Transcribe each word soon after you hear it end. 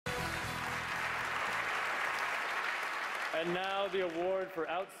And now the award for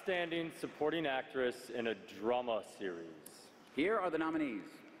Outstanding Supporting Actress in a Drama Series. Here are the nominees.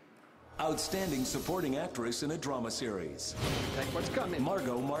 Outstanding Supporting Actress in a Drama Series. Take what's coming.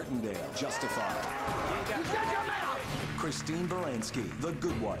 Margo Martindale, Justified. You shut your mouth! Christine Baranski, The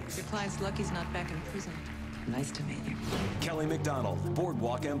Good Wife. Your client's lucky he's not back in prison. Nice to meet you. Kelly MacDonald,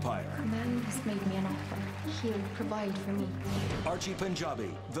 Boardwalk Empire. A man has made me an offer. He'll provide for me. Archie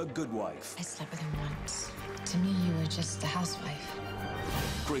Punjabi, The Good Wife. I slept with him once. To me, you were just a housewife.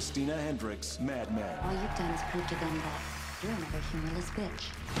 Christina Hendricks, Mad Men. All you've done is prove to them that you're another humorless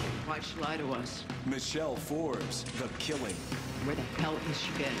bitch. Why'd she lie to us? Michelle Forbes, The Killing. Where the hell is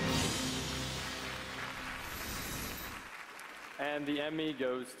she been? And the Emmy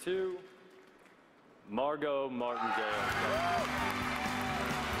goes to Margo Martindale.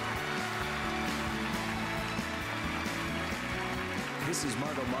 This is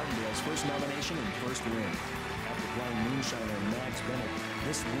Margo Martindale's first nomination and first win. After playing Moonshiner and Max Bennett,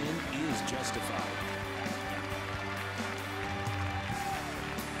 this win is justified.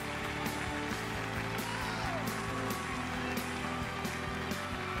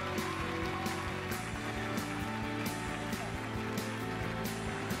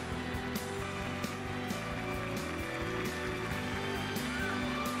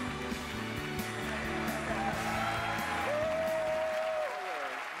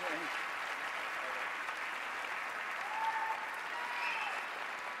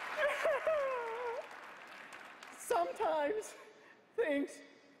 Sometimes things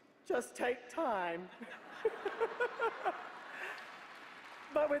just take time.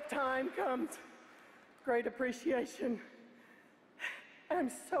 But with time comes great appreciation.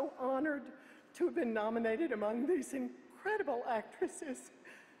 I'm so honored to have been nominated among these incredible actresses.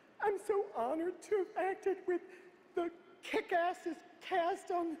 I'm so honored to have acted with the kick-assest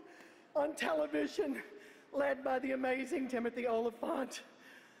cast on television, led by the amazing Timothy Oliphant.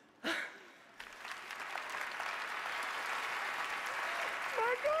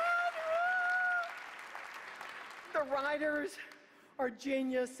 The writers are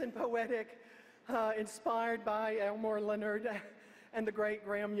genius and poetic, inspired by Elmore Leonard and the great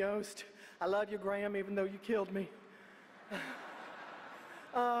Graham Yost. I love you, Graham, even though you killed me.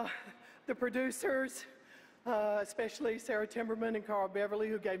 The producers, especially Sarah Timberman and Carl Beverly,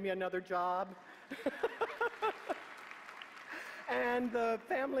 who gave me another job. And the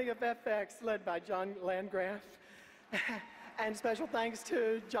family of FX, led by John Landgraf. And special thanks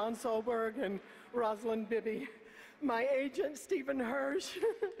to John Solberg and Rosalind Bibby. My agent, Stephen Hirsch,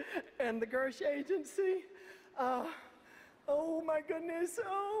 and the Gersh Agency. Oh my goodness,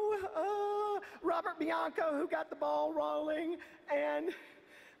 Robert Bianco, who got the ball rolling, and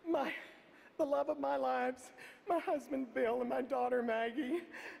the love of my lives, my husband Bill and my daughter Maggie,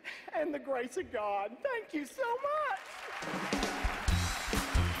 and the grace of God. Thank you so much.